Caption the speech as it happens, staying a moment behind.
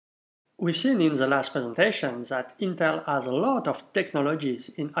We've seen in the last presentation that Intel has a lot of technologies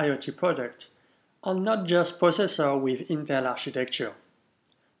in IoT products, and not just processors with Intel architecture.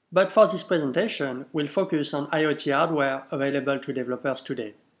 But for this presentation, we'll focus on IoT hardware available to developers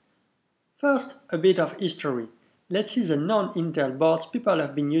today. First, a bit of history. Let's see the non-Intel boards people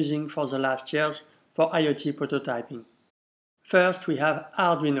have been using for the last years for IoT prototyping. First, we have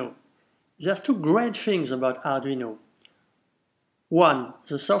Arduino. There's two great things about Arduino. One,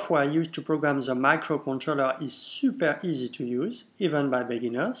 the software used to program the microcontroller is super easy to use, even by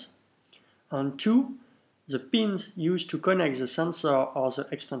beginners. And two, the pins used to connect the sensor or the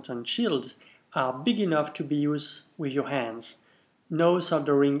extension shields are big enough to be used with your hands. No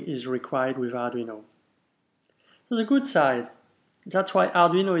soldering is required with Arduino. So the good side, that's why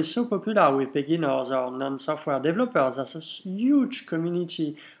Arduino is so popular with beginners or non-software developers. There's a huge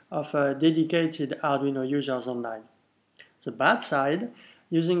community of dedicated Arduino users online. The bad side,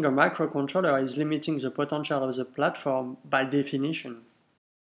 using a microcontroller is limiting the potential of the platform by definition.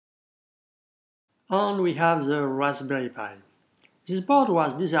 And we have the Raspberry Pi. This board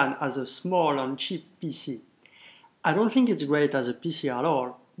was designed as a small and cheap PC. I don't think it's great as a PC at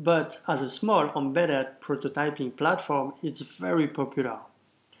all, but as a small embedded prototyping platform, it's very popular.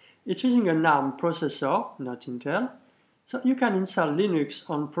 It's using an ARM processor, not Intel, so you can install Linux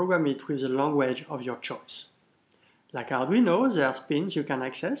and program it with the language of your choice. Like Arduino, there are pins you can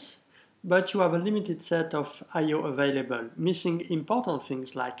access, but you have a limited set of I/O available, missing important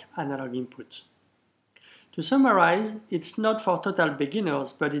things like analog inputs. To summarize, it's not for total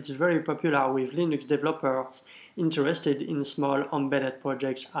beginners, but it's very popular with Linux developers interested in small embedded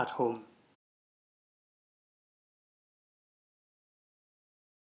projects at home.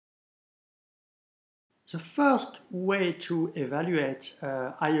 The first way to evaluate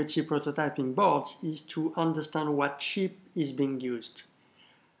IoT prototyping boards is to understand what chip is being used.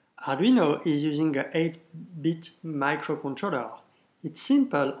 Arduino is using an 8-bit microcontroller. It's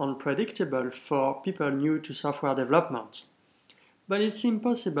simple and predictable for people new to software development. But it's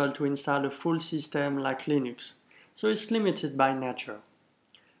impossible to install a full system like Linux, so it's limited by nature.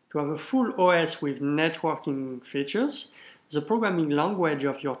 To have a full OS with networking features, the programming language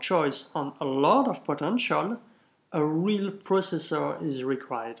of your choice and a lot of potential, a real processor is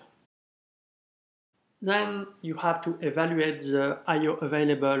required. Then you have to evaluate the I/O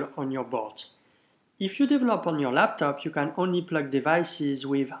available on your board. If you develop on your laptop, you can only plug devices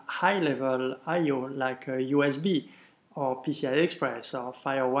with high-level I/O like USB or PCI Express or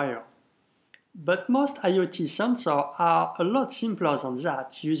FireWire. But most IoT sensors are a lot simpler than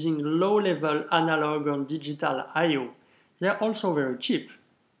that, using low-level analog and digital I/O. They're also very cheap.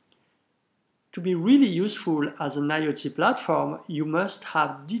 To be really useful as an IoT platform, you must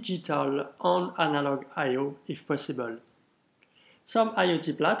have digital and analog I/O if possible. Some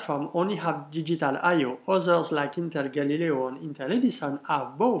IoT platforms only have digital I/O, others like Intel Galileo and Intel Edison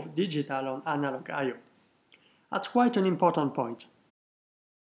have both digital and analog I/O. That's quite an important point.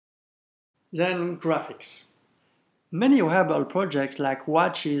 Then graphics. Many wearable projects like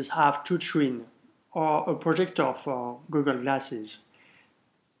watches have touchscreen or a projector for Google Glasses.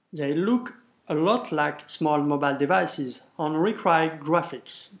 They look a lot like small mobile devices and require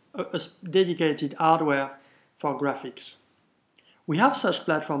graphics, a dedicated hardware for graphics. We have such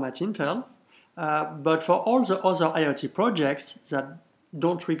platform at Intel, but for all the other IoT projects that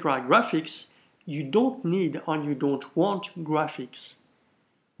don't require graphics, you don't need and you don't want graphics.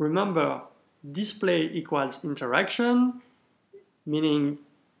 Remember, display equals interaction, meaning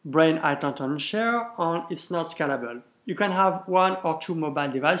brain attention share, and it's not scalable. You can have one or two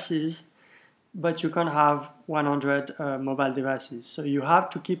mobile devices, but you can't have 100 mobile devices. So you have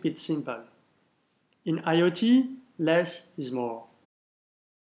to keep it simple. In IoT, less is more.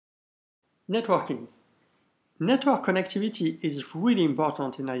 Networking. Network connectivity is really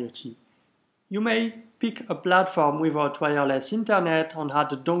important in IoT. You may pick a platform without wireless internet and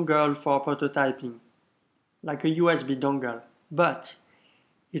add a dongle for prototyping, like a USB dongle, but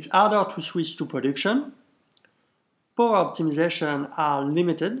it's harder to switch to production. Power optimization are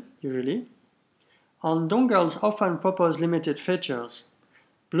limited, usually, and dongles often propose limited features,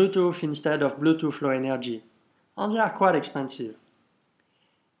 Bluetooth instead of Bluetooth Low Energy, and they are quite expensive.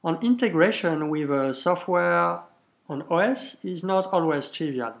 And integration with software on OS is not always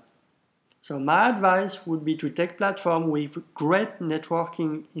trivial. So my advice would be to take platform with great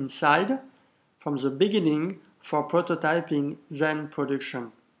networking inside from the beginning for prototyping, then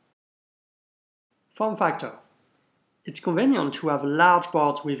production. Form factor. It's convenient to have large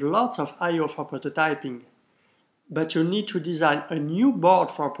boards with lots of I/O for prototyping, but you need to design a new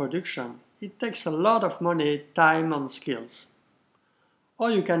board for production. It takes a lot of money, time, and skills. Or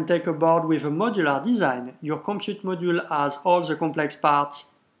you can take a board with a modular design. Your compute module has all the complex parts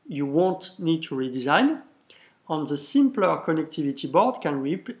you won't need to redesign, and the simpler connectivity board can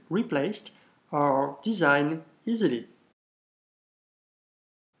be replaced or designed easily.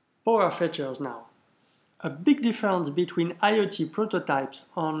 Power features now. A big difference between IoT prototypes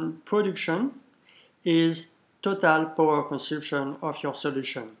and production is total power consumption of your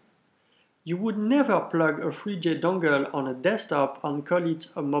solution. You would never plug a 3G dongle on a desktop and call it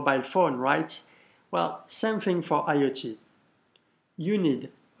a mobile phone, right? Well, same thing for IoT. You need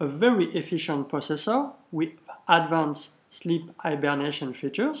a very efficient processor with advanced sleep hibernation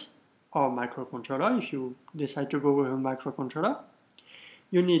features, or microcontroller if you decide to go with a microcontroller.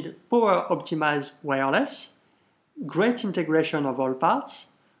 You need power optimized wireless, great integration of all parts,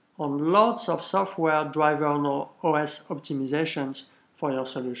 and lots of software driver and OS optimizations for your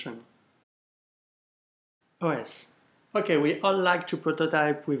solution. OS. Okay, we all like to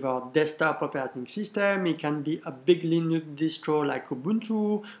prototype with our desktop operating system. It can be a big Linux distro like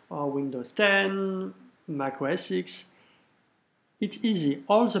Ubuntu or Windows 10, Mac OS X. It's easy,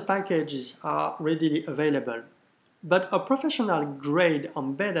 all the packages are readily available. But a professional-grade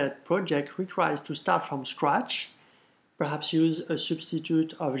embedded project requires to start from scratch, perhaps use a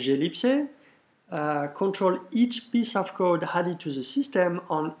substitute of glibc, control each piece of code added to the system,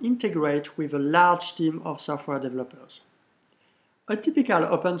 and integrate with a large team of software developers. A typical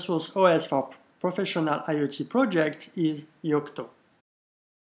open source OS for professional IoT projects is Yocto.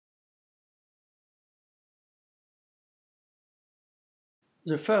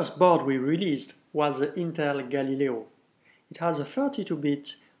 The first board we released was the Intel Galileo. It has a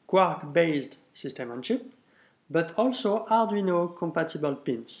 32-bit Quark-based system-on-chip, but also Arduino-compatible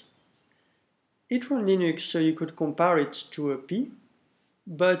pins. It ran Linux, so you could compare it to a Pi,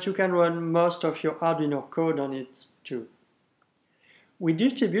 but you can run most of your Arduino code on it too. We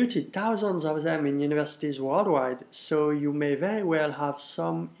distributed thousands of them in universities worldwide, so you may very well have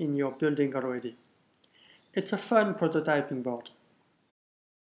some in your building already. It's a fun prototyping board.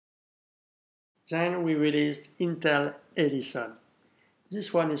 Then we released Intel Edison.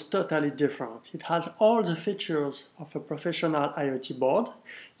 This one is totally different. It has all the features of a professional IoT board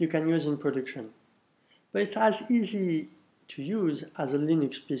you can use in production. But it's as easy to use as a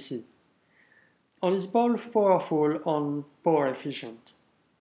Linux PC. And it's both powerful and power efficient.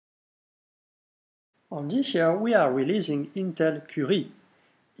 And this year we are releasing Intel Curie.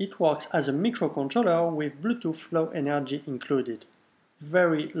 It works as a microcontroller with Bluetooth Low Energy included.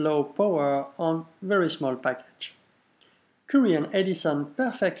 Very low power and very small package. Curie and Edison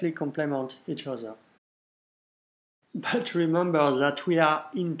perfectly complement each other. But remember that we are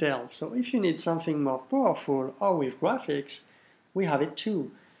Intel, so if you need something more powerful or with graphics, we have it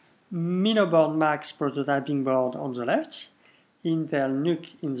too. Minoboard Max prototyping board on the left, Intel NUC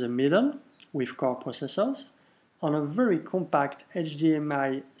in the middle with core processors, and a very compact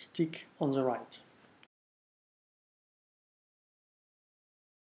HDMI stick on the right.